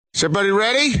Is everybody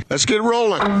ready? Let's get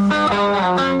rolling.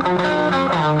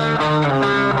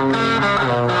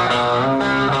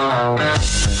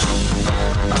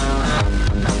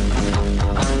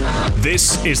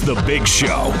 This is The Big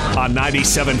Show on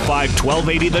 97.5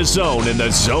 1280 The Zone and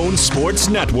The Zone Sports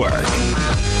Network.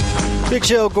 Big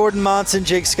Show, Gordon Monson,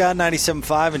 Jake Scott, 97.5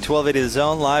 and 1280 The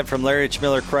Zone, live from Larry H.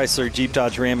 Miller Chrysler Jeep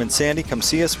Dodge Ram and Sandy. Come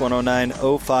see us,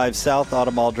 10905 South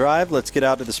Automall Drive. Let's get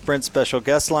out to the Sprint special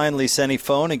guest line. Lease any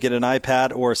phone and get an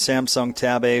iPad or Samsung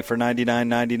Tab A for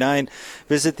 $99.99.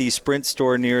 Visit the Sprint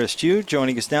store nearest you.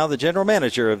 Joining us now, the general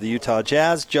manager of the Utah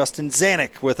Jazz, Justin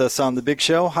Zanik, with us on The Big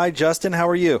Show. Hi, Justin. How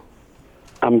are you?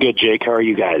 I'm good, Jake. How are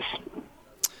you guys?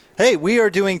 Hey, we are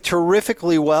doing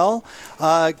terrifically well.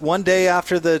 One day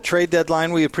after the trade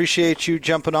deadline, we appreciate you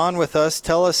jumping on with us.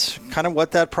 Tell us kind of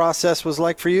what that process was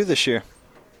like for you this year.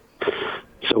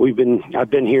 So I've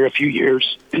been here a few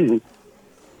years, and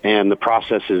the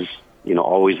process is,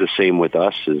 always the same with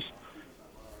us: is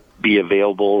be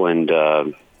available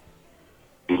and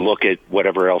look at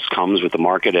whatever else comes with the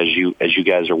market. As you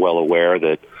guys are well aware,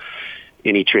 that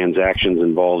any transactions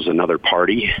involves another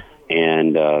party,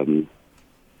 and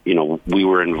we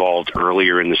were involved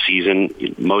earlier in the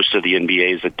season. Most of the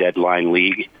NBA is a deadline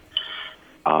league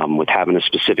with having a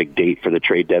specific date for the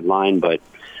trade deadline. But,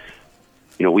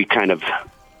 we kind of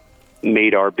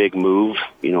made our big move,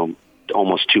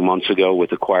 almost 2 months ago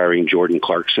with acquiring Jordan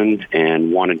Clarkson,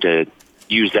 and wanted to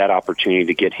use that opportunity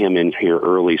to get him in here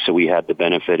early so we had the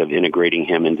benefit of integrating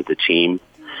him into the team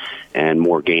and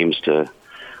more games to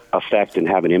affect and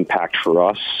have an impact for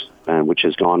us, which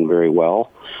has gone very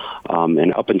well.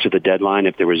 And up until the deadline,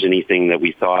 if there was anything that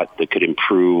we thought that could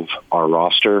improve our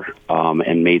roster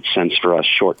and made sense for us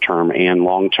short-term and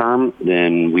long-term,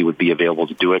 then we would be available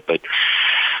to do it. But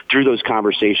through those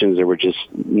conversations, there were just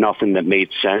nothing that made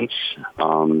sense.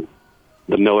 The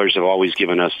Millers have always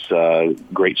given us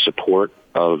great support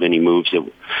of any moves that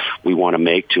we want to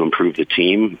make to improve the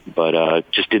team, but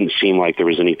just didn't seem like there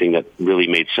was anything that really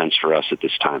made sense for us at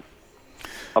this time,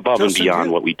 above and beyond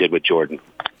what we did with Jordan.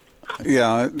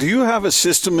 Yeah. Do you have a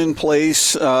system in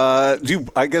place? I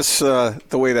guess the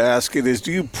way to ask it is,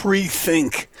 do you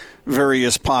pre-think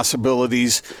various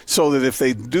possibilities so that if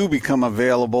they do become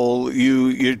available,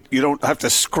 you don't have to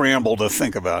scramble to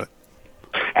think about it?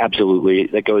 Absolutely.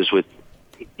 That goes with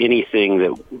anything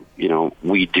that,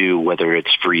 we do, whether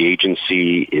it's free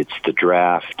agency, it's the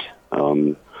draft,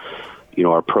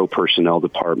 our pro personnel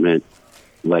department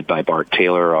led by Bart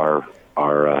Taylor,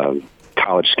 our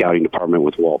college scouting department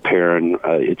with Walt Perrin.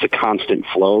 It's a constant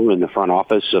flow in the front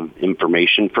office of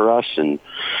information for us and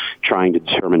trying to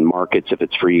determine markets, if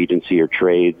it's free agency or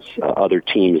trades, other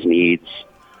teams' needs,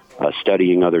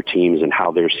 studying other teams and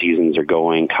how their seasons are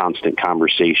going, constant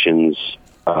conversations,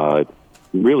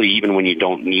 really even when you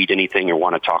don't need anything or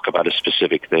want to talk about a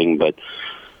specific thing, but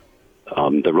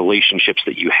the relationships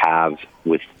that you have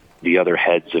with the other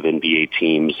heads of NBA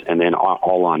teams, and then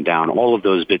all on down, all of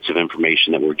those bits of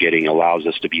information that we're getting allows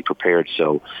us to be prepared.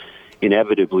 So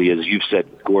inevitably, as you've said,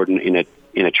 Gordon,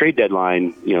 in a trade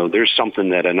deadline, there's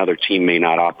something that another team may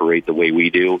not operate the way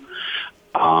we do,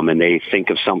 and they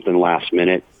think of something last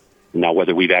minute. Now,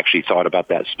 whether we've actually thought about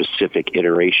that specific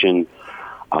iteration,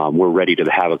 we're ready to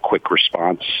have a quick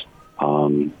response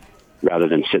rather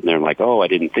than sitting there like, I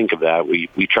didn't think of that.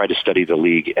 We try to study the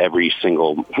league every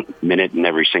single minute and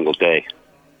every single day.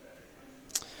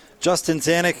 Justin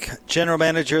Zanik, general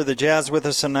manager of the Jazz, with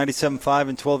us on 97.5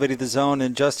 and 1280 The Zone.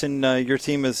 And Justin, your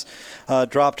team has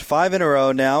dropped 5 in a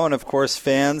row now, and of course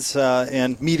fans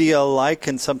and media alike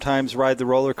can sometimes ride the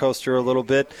roller coaster a little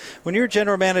bit. When you're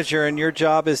general manager and your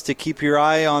job is to keep your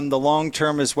eye on the long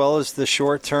term as well as the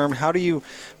short term, how do you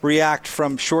react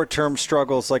from short-term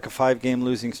struggles like a 5-game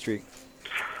losing streak?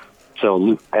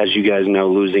 So as you guys know,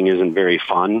 losing isn't very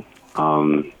fun.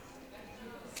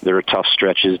 There are tough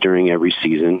stretches during every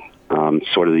season,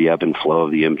 sort of the ebb and flow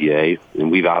of the NBA. And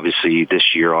we've obviously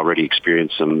this year already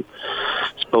experienced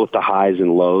both the highs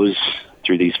and lows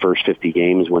through these first 50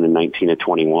 games, winning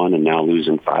 19-21 and now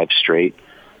losing 5 straight.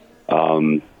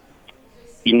 You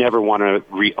never want to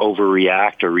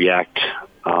overreact or react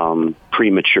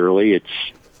prematurely. It's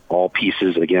all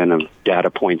pieces, again, of data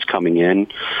points coming in,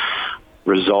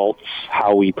 results,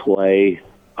 how we play,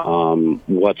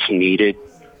 what's needed,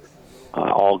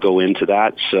 all go into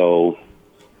that. So,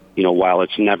 while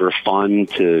it's never fun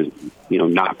to,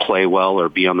 not play well or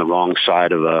be on the wrong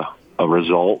side of a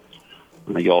result,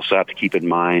 you also have to keep in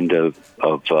mind of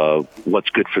what's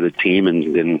good for the team.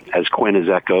 And as Quinn has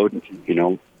echoed,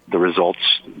 the results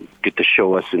get to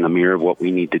show us in the mirror what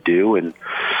we need to do. And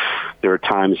there are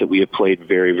times that we have played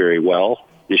very, very well.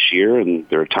 this year, and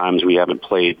there are times we haven't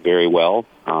played very well,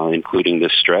 including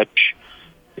this stretch.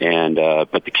 And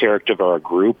but the character of our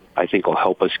group, I think, will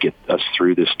help us get us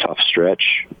through this tough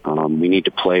stretch. We need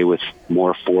to play with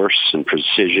more force and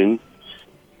precision.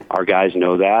 Our guys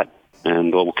know that,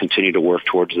 and we'll continue to work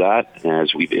towards that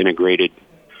as we've integrated,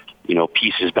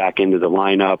 pieces back into the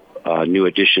lineup, new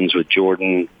additions with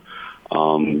Jordan,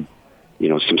 some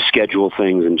schedule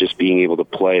things, and just being able to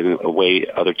play the way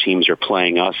other teams are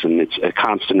playing us. And it's a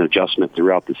constant adjustment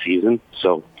throughout the season.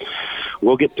 So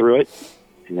we'll get through it,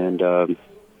 and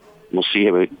we'll see.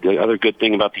 The other good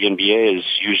thing about the NBA is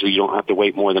usually you don't have to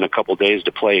wait more than a couple days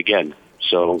to play again.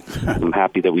 So I'm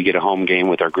happy that we get a home game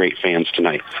with our great fans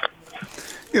tonight.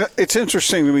 It's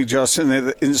interesting to me, Justin,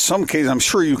 that in some cases, I'm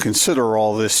sure you consider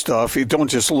all this stuff. You don't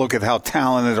just look at how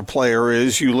talented a player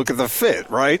is. You look at the fit,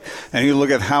 right? And you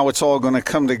look at how it's all going to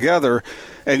come together.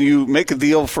 And you make a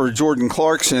deal for Jordan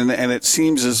Clarkson, and it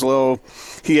seems as though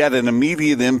he had an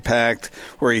immediate impact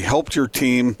where he helped your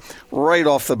team right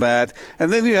off the bat.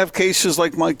 And then you have cases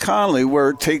like Mike Conley where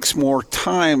it takes more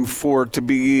time for it to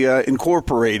be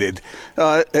incorporated.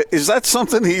 Is that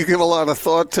something that you give a lot of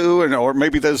thought to, or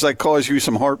maybe does that cause you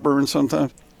some heartburn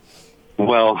sometimes?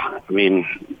 Well,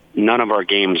 none of our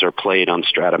games are played on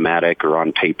Stratomatic or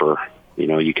on paper.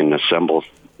 You can assemble,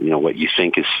 what you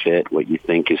think is fit, what you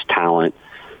think is talent,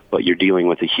 but you're dealing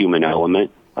with a human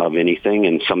element of anything.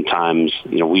 And sometimes,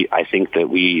 I think that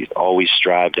we always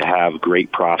strive to have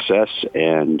great process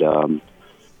and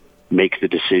make the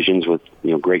decisions with,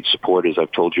 great support, as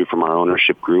I've told you, from our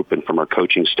ownership group and from our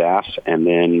coaching staff. And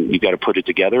then you've got to put it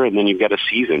together, and then you've got a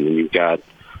season, and you've got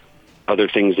other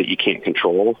things that you can't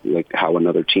control, like how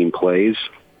another team plays.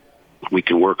 We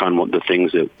can work on the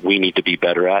things that we need to be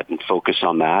better at and focus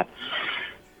on that.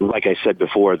 Like I said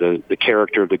before, the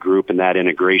character of the group and that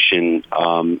integration,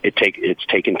 it's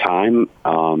taken time,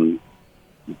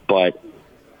 but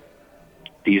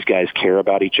these guys care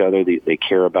about each other. They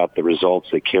care about the results.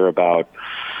 They care about,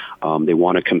 they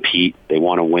want to compete. They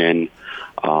want to win.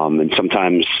 And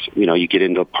sometimes, you get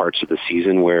into parts of the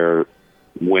season where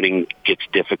winning gets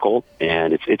difficult,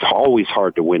 and it's always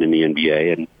hard to win in the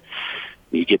NBA. And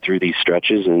you get through these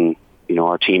stretches, and,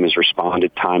 our team has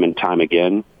responded time and time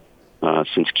again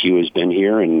since Q has been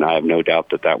here, and I have no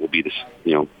doubt that will be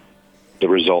the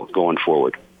result going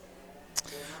forward.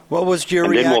 What was your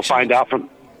reaction?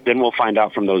 Then we'll find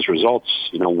out from those results,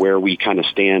 where we kind of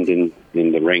stand in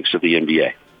the ranks of the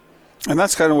NBA. And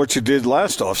that's kind of what you did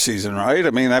last offseason, right?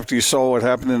 After you saw what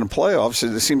happened in the playoffs,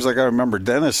 it seems like I remember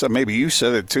Dennis, maybe you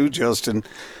said it too, Justin,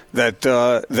 that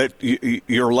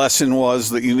your lesson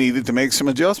was that you needed to make some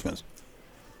adjustments.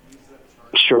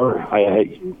 Sure.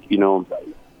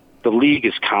 The league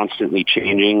is constantly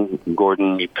changing.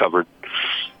 Gordon, you've covered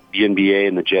the NBA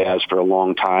and the Jazz for a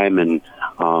long time, and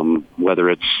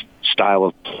whether it's style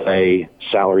of play,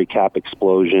 salary cap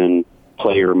explosion,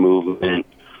 player movement,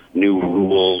 new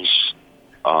rules,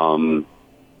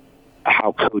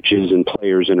 how coaches and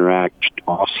players interact,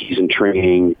 off-season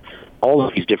training, all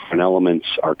of these different elements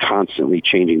are constantly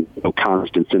changing, no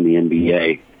constants in the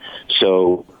NBA.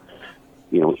 So,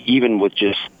 even with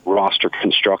just roster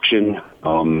construction,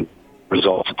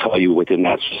 results to tell you within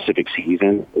that specific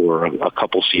season or a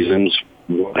couple seasons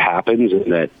what happens,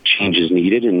 and that change is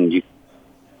needed, and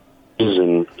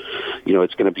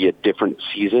it's going to be a different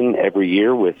season every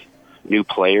year with new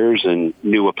players and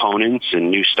new opponents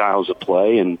and new styles of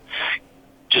play, and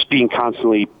just being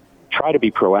constantly try to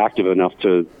be proactive enough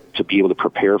to be able to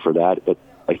prepare for that. But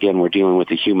again, we're dealing with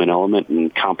the human element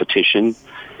and competition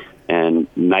and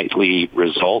nightly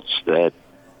results that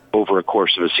over a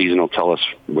course of a season will tell us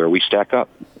where we stack up.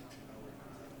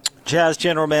 Jazz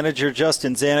General Manager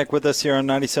Justin Zanik with us here on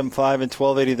 97.5 and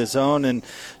 1280 The Zone. And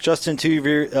Justin,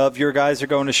 two of your guys are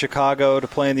going to Chicago to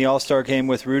play in the All-Star game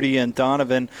with Rudy and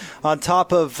Donovan. On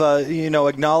top of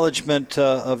acknowledgement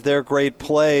of their great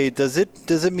play, does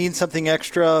it mean something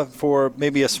extra for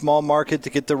maybe a small market to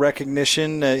get the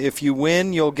recognition? If you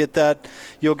win, you'll get that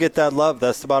love.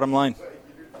 That's the bottom line.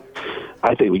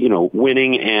 I think,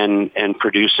 winning and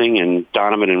producing, and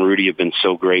Donovan and Rudy have been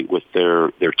so great with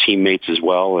their teammates as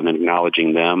well, and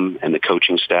acknowledging them and the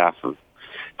coaching staff of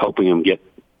helping them get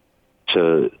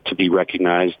to be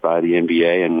recognized by the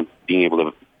NBA and being able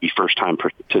to be first-time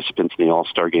participants in the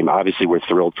All-Star game. Obviously, we're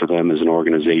thrilled for them as an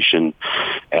organization,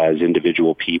 as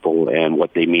individual people, and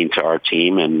what they mean to our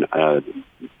team, and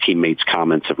teammates'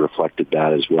 comments have reflected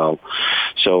that as well.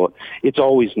 So it's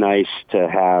always nice to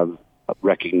have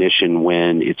recognition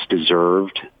when it's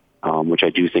deserved, which I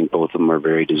do think both of them are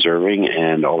very deserving,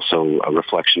 and also a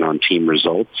reflection on team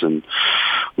results. And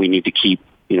we need to keep,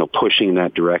 pushing in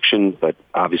that direction. But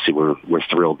obviously we're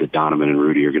thrilled that Donovan and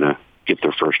Rudy are going to get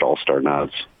their first All-Star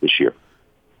nods this year.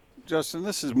 Justin,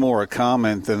 this is more a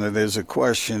comment than it is a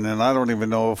question, and I don't even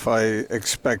know if I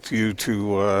expect you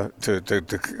to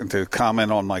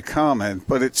comment on my comment,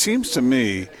 but it seems to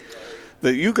me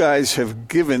that you guys have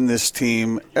given this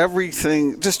team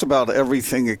everything, just about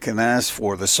everything it can ask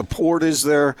for. The support is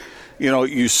there.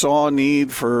 You saw a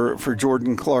need for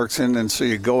Jordan Clarkson, and so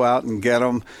you go out and get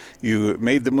him. You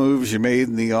made the moves you made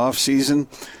in the offseason.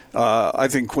 I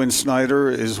think Quinn Snyder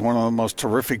is one of the most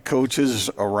terrific coaches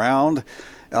around.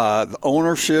 The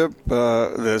ownership,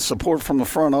 the support from the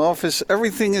front office,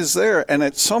 everything is there. And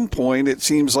at some point, it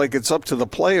seems like it's up to the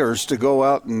players to go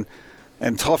out and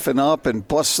toughen up and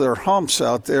bust their humps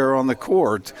out there on the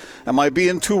court. Am I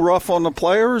being too rough on the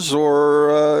players,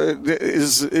 or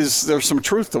is there some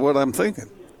truth to what I'm thinking?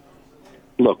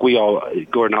 Look,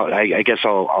 Gordon, I guess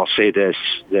I'll say this,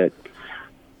 that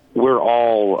we're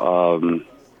all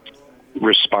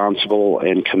responsible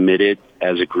and committed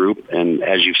as a group. And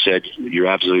as you said, you're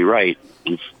absolutely right.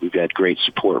 We've had great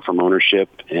support from ownership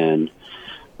and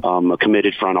a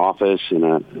committed front office and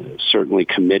a certainly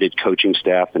committed coaching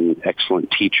staff and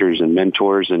excellent teachers and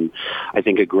mentors. And I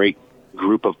think a great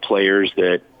group of players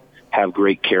that have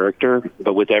great character.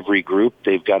 But with every group,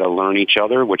 they've got to learn each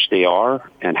other, which they are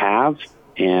and have.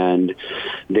 And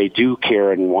they do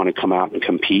care and want to come out and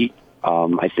compete.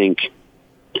 I think,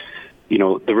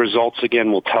 the results,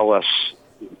 again, will tell us,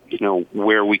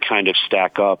 where we kind of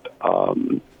stack up.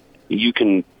 You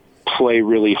can play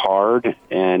really hard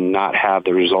and not have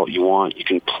the result you want. You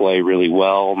can play really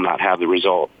well, not have the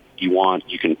result you want.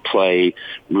 You can play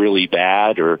really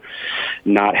bad or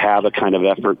not have a kind of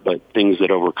effort, but things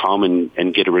that overcome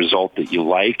and get a result that you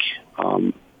like.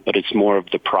 But it's more of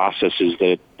the processes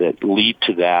that lead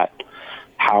to that,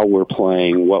 how we're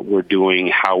playing, what we're doing,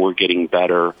 how we're getting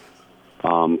better,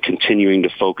 continuing to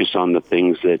focus on the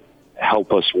things that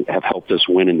have helped us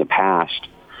win in the past.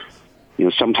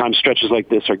 Sometimes stretches like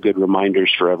this are good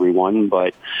reminders for everyone,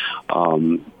 but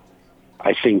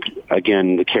I think,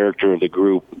 again, the character of the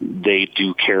group, they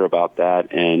do care about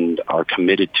that and are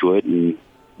committed to it, and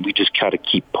we just got to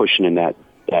keep pushing in that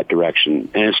direction.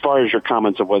 And as far as your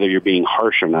comments of whether you're being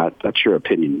harsh or not, that's your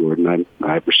opinion, Gordon.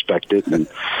 I respect it, and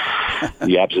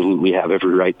you absolutely have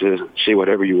every right to say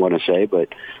whatever you want to say, but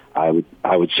I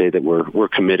would say that we're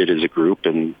committed as a group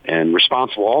and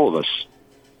responsible, all of us,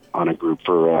 on a group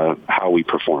for how we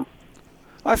perform.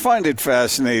 I find it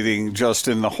fascinating,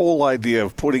 Justin, the whole idea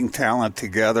of putting talent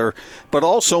together, but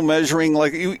also measuring,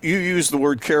 like you used the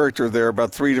word character there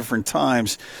about 3 different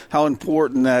times, how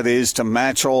important that is to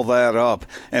match all that up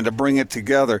and to bring it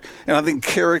together. And I think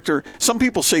character, some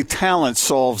people say talent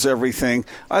solves everything.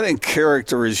 I think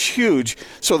character is huge,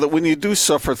 so that when you do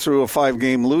suffer through a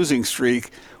 5-game losing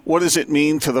streak, what does it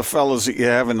mean to the fellas that you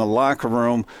have in the locker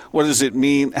room? What does it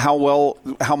mean? How well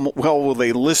will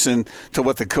they listen to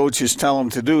what the coaches tell them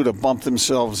to do to bump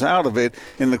themselves out of it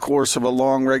in the course of a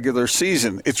long regular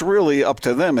season? It's really up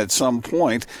to them at some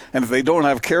point. And if they don't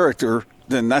have character,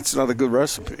 then that's not a good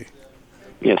recipe.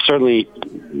 Yeah, certainly,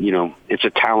 it's a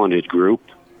talented group.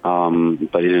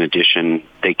 But in addition,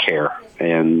 they care.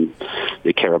 And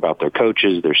they care about their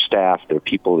coaches, their staff, their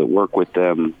people that work with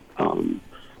them.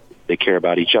 They care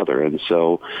about each other, and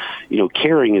so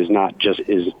caring is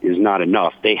not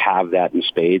enough. They have that in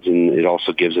spades, and it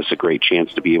also gives us a great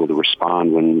chance to be able to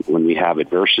respond when we have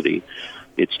adversity.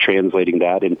 It's translating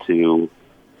that into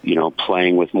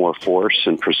playing with more force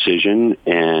and precision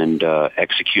and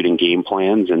executing game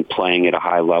plans and playing at a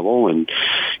high level. And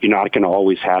you're not going to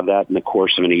always have that in the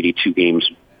course of an 82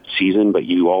 games season, but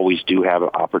you always do have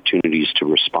opportunities to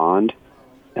respond,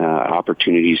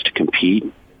 opportunities to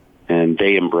compete. And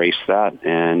they embrace that.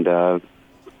 And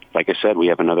like I said, we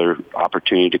have another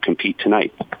opportunity to compete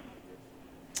tonight.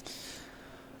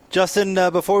 Justin,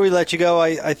 before we let you go,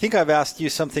 I think I've asked you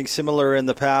something similar in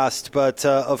the past, but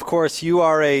of course you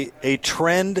are a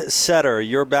trend setter.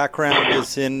 Your background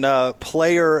is in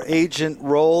player agent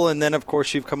role, and then of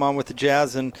course you've come on with the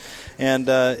Jazz and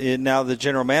now the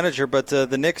general manager. But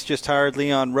the Knicks just hired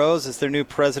Leon Rose as their new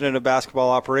president of basketball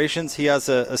operations. He has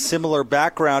a similar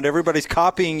background. Everybody's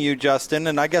copying you, Justin,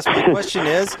 and I guess my question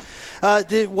is,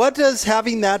 what does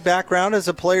having that background as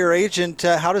a player agent,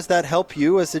 how does that help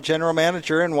you as the general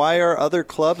manager, and why are other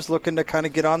clubs looking to kind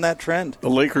of get on that trend?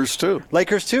 The Lakers, too.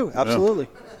 Absolutely.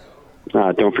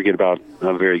 Yeah. Don't forget about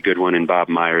a very good one in Bob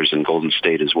Myers in Golden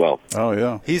State as well. Oh,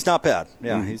 yeah. He's not bad.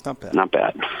 Yeah, he's not bad. Not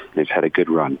bad. They've had a good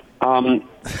run.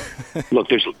 Look,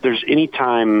 there's any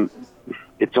time,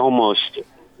 it's almost,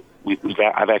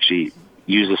 I've actually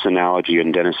use this analogy,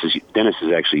 and Dennis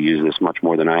has actually used this much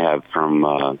more than I have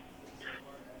from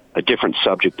a different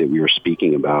subject that we were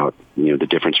speaking about. You know, the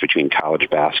difference between college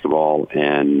basketball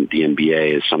and the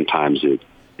NBA is sometimes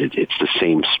it's the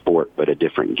same sport but a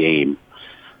different game.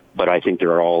 But I think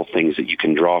there are all things that you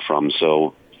can draw from.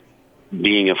 So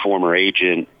being a former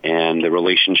agent and the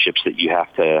relationships that you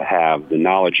have, the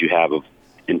knowledge you have of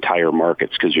entire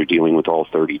markets, because you're dealing with all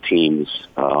 30 teams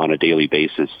on a daily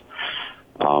basis,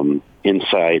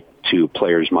 insight to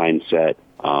players' mindset,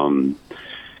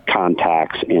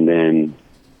 contacts, and then,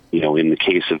 you know, in the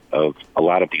case of a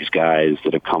lot of these guys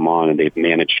that have come on and they've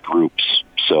managed groups,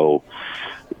 so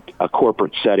a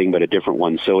corporate setting but a different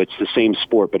one. So it's the same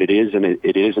sport, but it is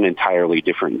an entirely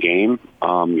different game.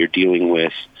 You're dealing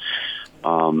with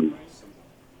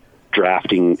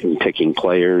drafting and picking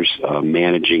players,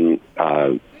 managing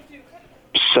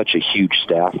such a huge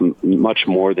staff, much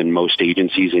more than most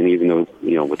agencies. And even though,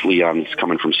 you know, with Leon's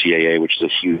coming from CAA, which is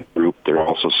a huge group, they're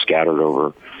also scattered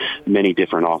over many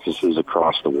different offices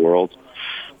across the world.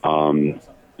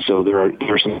 So there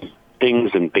are some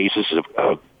things and bases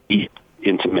of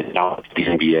intimate knowledge of the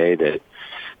NBA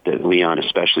that Leon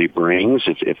especially brings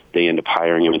if they end up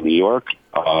hiring him in New York.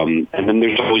 And then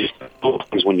there's always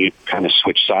things when you kind of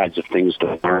switch sides of things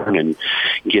to learn and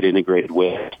get integrated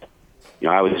with. You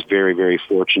know, I was very, very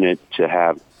fortunate to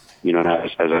have, you know,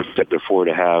 as I said before,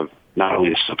 to have not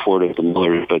only the support of the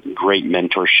Millers, but great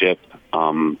mentorship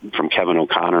from Kevin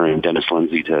O'Connor and Dennis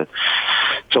Lindsay to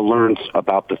learn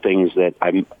about the things that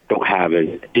I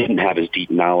didn't have as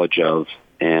deep knowledge of,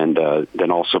 and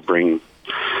then also bring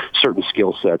certain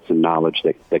skill sets and knowledge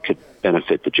that could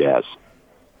benefit the Jazz.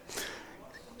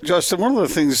 Justin, one of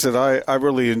the things that I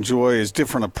really enjoy is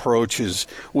different approaches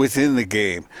within the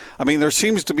game. I mean, there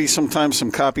seems to be sometimes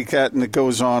some copycatting that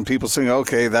goes on. People saying,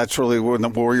 okay, that's really when the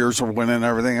Warriors are winning and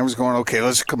everything. I was going, okay,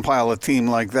 let's compile a team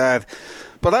like that.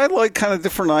 But I like kind of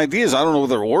different ideas. I don't know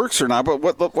whether it works or not, but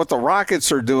what the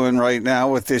Rockets are doing right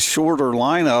now with this shorter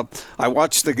lineup, I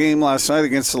watched the game last night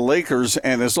against the Lakers,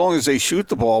 and as long as they shoot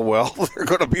the ball well, they're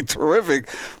going to be terrific.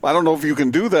 I don't know if you can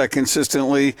do that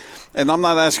consistently, and I'm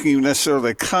not asking you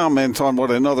necessarily to comment on what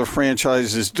another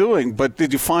franchise is doing, but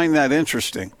did you find that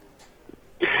interesting?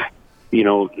 You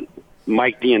know,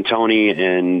 Mike D'Antoni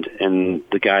and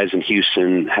the guys in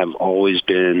Houston have always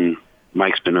been –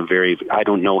 Mike's been I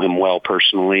don't know him well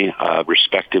personally,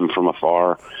 respect him from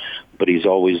afar, but he's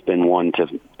always been one to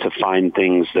find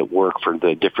things that work for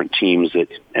the different teams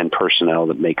and personnel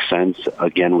that make sense,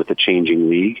 again, with the changing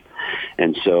league.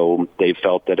 And so they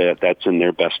felt that that's in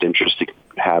their best interest to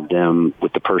have them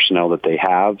with the personnel that they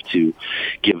have to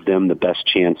give them the best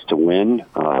chance to win.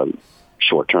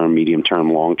 Short term, medium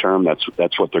term, long term.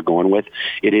 That's what they're going with.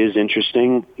 It is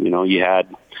interesting. You know, you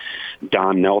had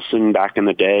Don Nelson back in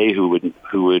the day who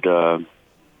would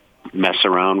mess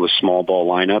around with small ball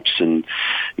lineups, and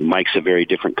Mike's a very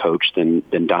different coach than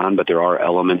Don, but there are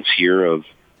elements here of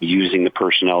using the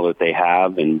personnel that they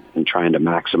have and trying to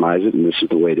maximize it, and this is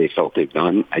the way they felt they've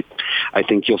done. I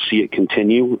think you'll see it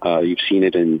continue. You've seen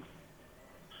it in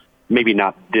maybe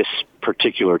not this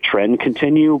particular trend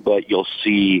continue, but you'll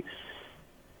see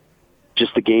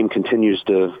just the game continues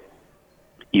to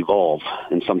evolve,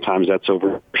 and sometimes that's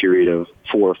over a period of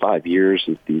 4 or 5 years,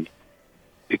 and the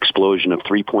explosion of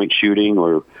three-point shooting,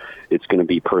 or it's going to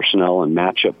be personnel and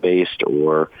matchup based,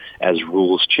 or as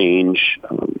rules change,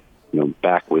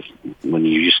 back with when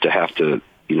you used to have to,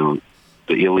 the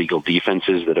illegal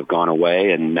defenses that have gone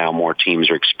away, and now more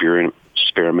teams are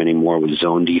experimenting more with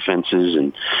zone defenses,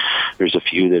 and there's a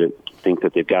few that think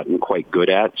that they've gotten quite good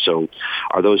at. So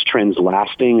are those trends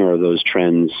lasting, or are those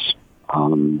trends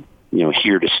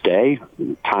here to stay?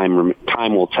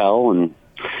 Time will tell, and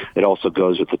it also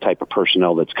goes with the type of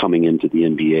personnel that's coming into the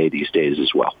NBA these days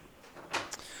as well.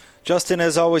 Justin,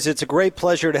 as always, it's a great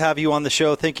pleasure to have you on the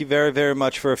show. Thank you very, very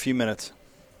much for a few minutes.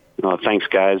 Thanks,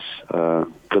 guys.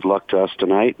 Good luck to us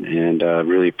tonight, and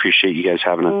really appreciate you guys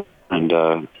having us, and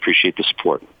appreciate the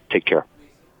support. Take care.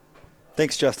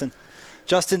 Thanks, Justin.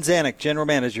 Justin Zanik, General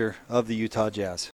Manager of the Utah Jazz.